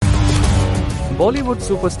Bollywood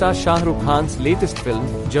superstar Shah Rukh Khan's latest film,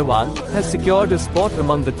 Jawan, has secured a spot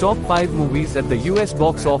among the top 5 movies at the US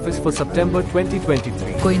box office for September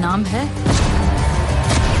 2023. कोई नाम है?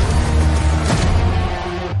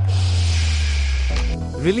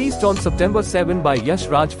 Released on September 7 by Yash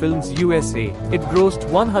Raj Films USA, it grossed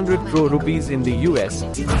 100 crore rupees in the US.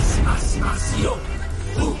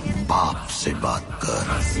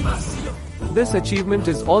 This achievement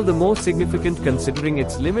is all the more significant considering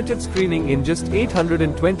its limited screening in just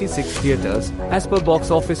 826 theaters, as per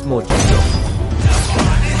Box Office Mojo.